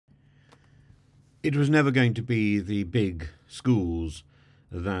It was never going to be the big schools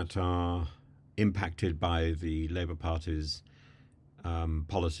that are impacted by the Labour Party's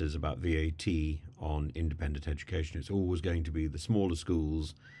policies about VAT on independent education. It's always going to be the smaller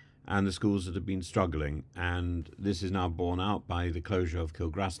schools and the schools that have been struggling. And this is now borne out by the closure of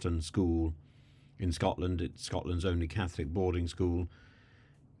Kilgraston School in Scotland. It's Scotland's only Catholic boarding school.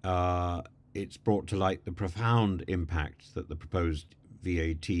 It's brought to light the profound impact that the proposed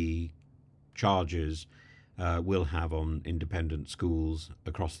VAT charges will have on independent schools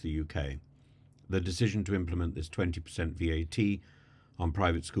across the UK. The decision to implement this 20% VAT on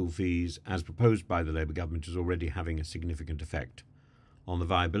private school fees, as proposed by the Labour government, is already having a significant effect on the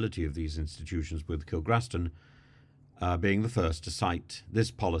viability of these institutions, with Kilgraston being the first to cite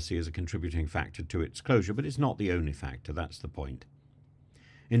this policy as a contributing factor to its closure. But it's not the only factor, that's the point.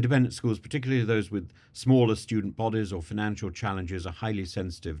 Independent schools, particularly those with smaller student bodies or financial challenges, are highly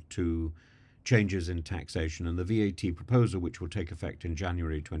sensitive to changes in taxation, and the VAT proposal, which will take effect in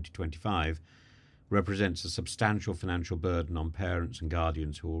January 2025, represents a substantial financial burden on parents and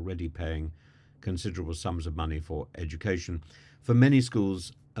guardians who are already paying considerable sums of money for education. For many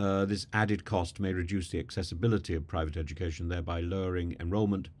schools, this added cost may reduce the accessibility of private education, thereby lowering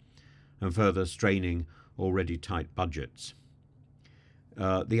enrolment and further straining already tight budgets.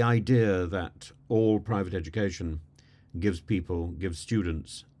 The idea that all private education gives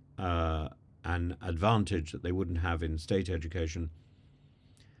students an advantage that they wouldn't have in state education,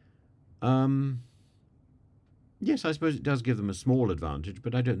 yes, I suppose it does give them a small advantage,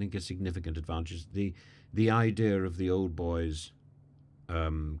 but I don't think a significant advantage. The idea of the old boys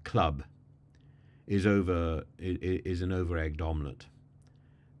club is an over-egged omelette,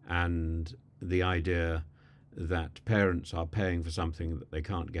 and the idea that parents are paying for something that they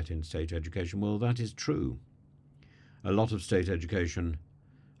can't get in state education, well, that is true. A lot of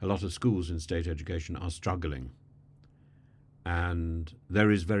schools in state education are struggling, and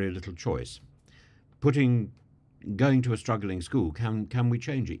there is very little choice. Going to a struggling school, can we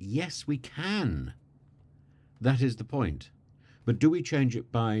change it? Yes, we can. That is the point. But do we change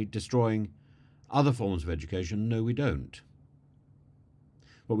it by destroying other forms of education? No, we don't.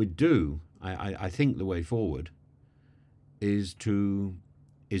 What we do, I think the way forward is to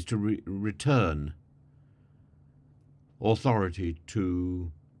return authority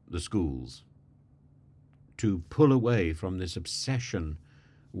to the schools, to pull away from this obsession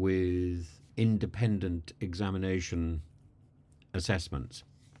with independent examination assessments,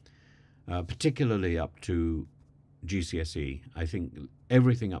 particularly up to GCSE. I think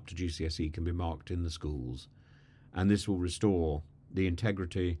everything up to GCSE can be marked in the schools, and this will restore the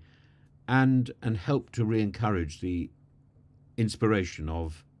integrity and help to re-encourage the inspiration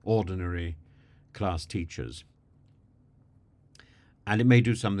of ordinary class teachers. And it may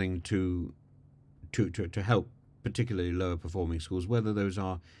do something to help particularly lower performing schools, whether those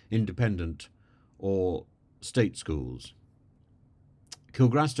are independent or state schools.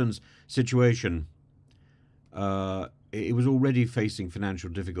 Kilgraston's situation, it was already facing financial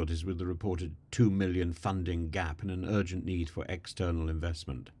difficulties with the reported £2 million funding gap and an urgent need for external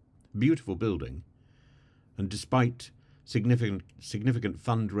investment. Beautiful building, and despite significant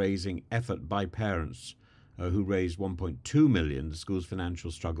fundraising effort by parents who raised £1.2 million, the school's financial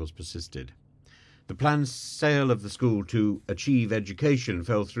struggles persisted. The planned sale of the school to Achieve Education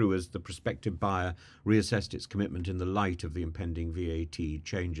fell through as the prospective buyer reassessed its commitment in the light of the impending VAT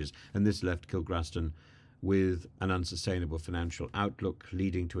changes, and this left Kilgraston with an unsustainable financial outlook,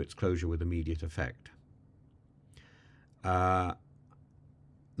 leading to its closure with immediate effect. The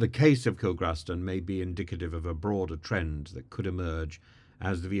case of Kilgraston may be indicative of a broader trend that could emerge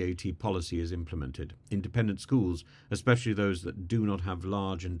as the VAT policy is implemented. Independent schools, especially those that do not have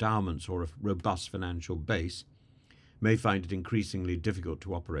large endowments or a robust financial base, may find it increasingly difficult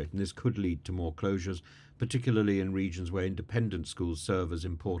to operate, and this could lead to more closures, particularly in regions where independent schools serve as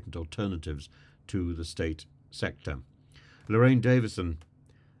important alternatives to the state sector. Lorraine Davison,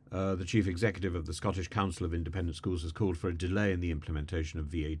 the Chief Executive of the Scottish Council of Independent Schools, has called for a delay in the implementation of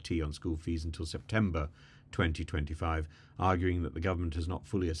VAT on school fees until September 2025, arguing that the government has not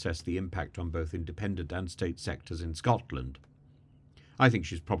fully assessed the impact on both independent and state sectors in Scotland. I think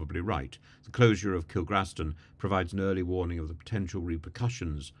she's probably right. The closure of Kilgraston provides an early warning of the potential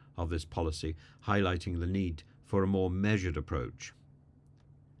repercussions of this policy, highlighting the need for a more measured approach.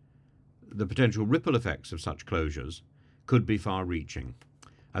 The potential ripple effects of such closures could be far-reaching.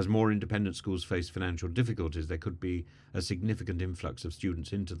 As more independent schools face financial difficulties, there could be a significant influx of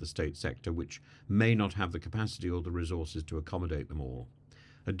students into the state sector which may not have the capacity or the resources to accommodate them all.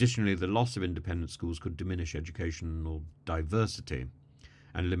 Additionally, the loss of independent schools could diminish educational diversity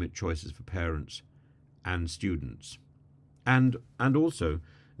and limit choices for parents and students, and also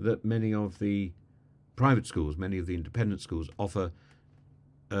that many of the private schools, many of the independent schools offer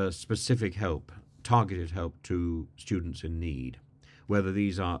specific help, targeted help to students in need, whether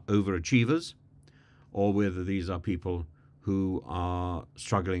these are overachievers or whether these are people who are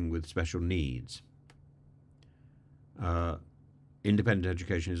struggling with special needs. Independent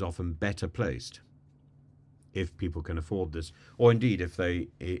education is often better placed if people can afford this, or indeed if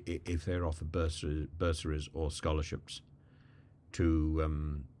they're offered bursaries or scholarships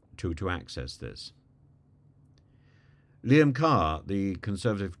to access this. Liam Carr, the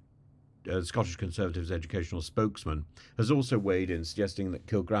Scottish Conservatives educational spokesman, has also weighed in, suggesting that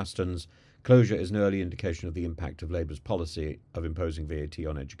Kilgraston's closure is an early indication of the impact of Labour's policy of imposing VAT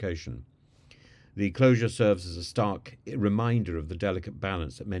on education. The closure serves as a stark reminder of the delicate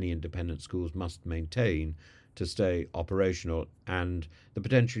balance that many independent schools must maintain to stay operational, and the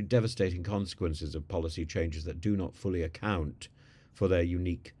potentially devastating consequences of policy changes that do not fully account for their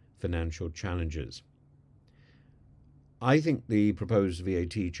unique financial challenges. I think the proposed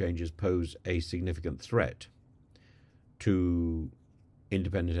VAT changes pose a significant threat to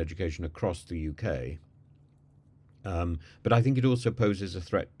independent education across the UK, but I think it also poses a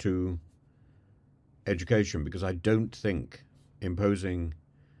threat to education, because I don't think imposing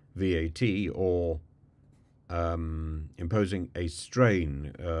VAT or imposing a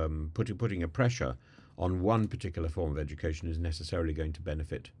strain, putting a pressure on one particular form of education is necessarily going to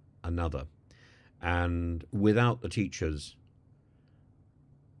benefit another. And without the teachers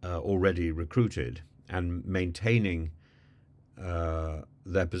already recruited and maintaining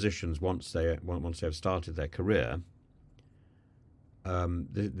their positions once they have started their career,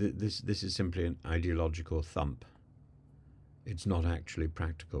 this is simply an ideological thump. It's not actually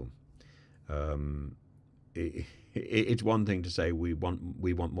practical. It's one thing to say we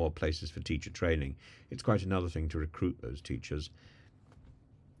want more places for teacher training. It's quite another thing to recruit those teachers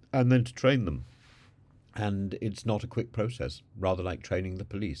and then to train them. And it's not a quick process, rather like training the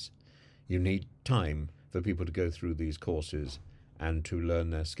police. You need time for people to go through these courses and to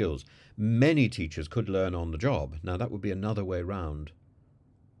learn their skills. Many teachers could learn on the job. Now, that would be another way round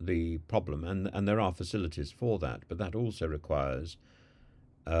the problem, and there are facilities for that, but that also requires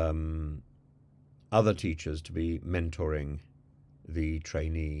other teachers to be mentoring the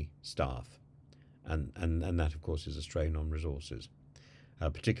trainee staff, and that, of course, is a strain on resources,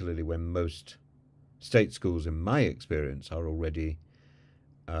 particularly when most state schools, in my experience, are already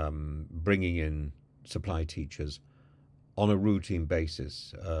bringing in supply teachers on a routine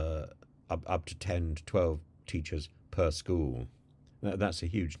basis, up to 10 to 12 teachers per school. That's a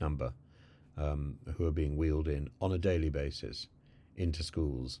huge number who are being wheeled in on a daily basis into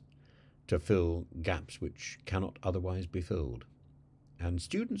schools to fill gaps which cannot otherwise be filled. And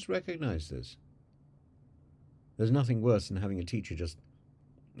students recognise this. There's nothing worse than having a teacher just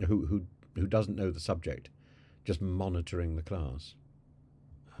who doesn't know the subject, just monitoring the class.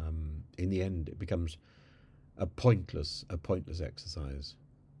 In the end, it becomes a pointless exercise.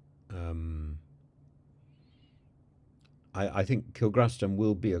 I think Kilgraston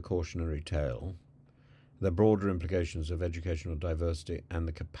will be a cautionary tale. The broader implications of educational diversity and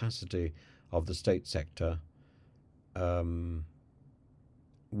the capacity of the state sector will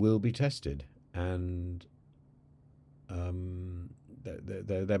be tested, and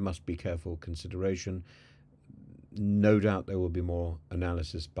there must be careful consideration. No doubt there will be more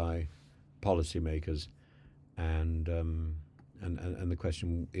analysis by policymakers, and the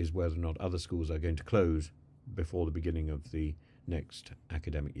question is whether or not other schools are going to close before the beginning of the next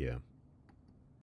academic year.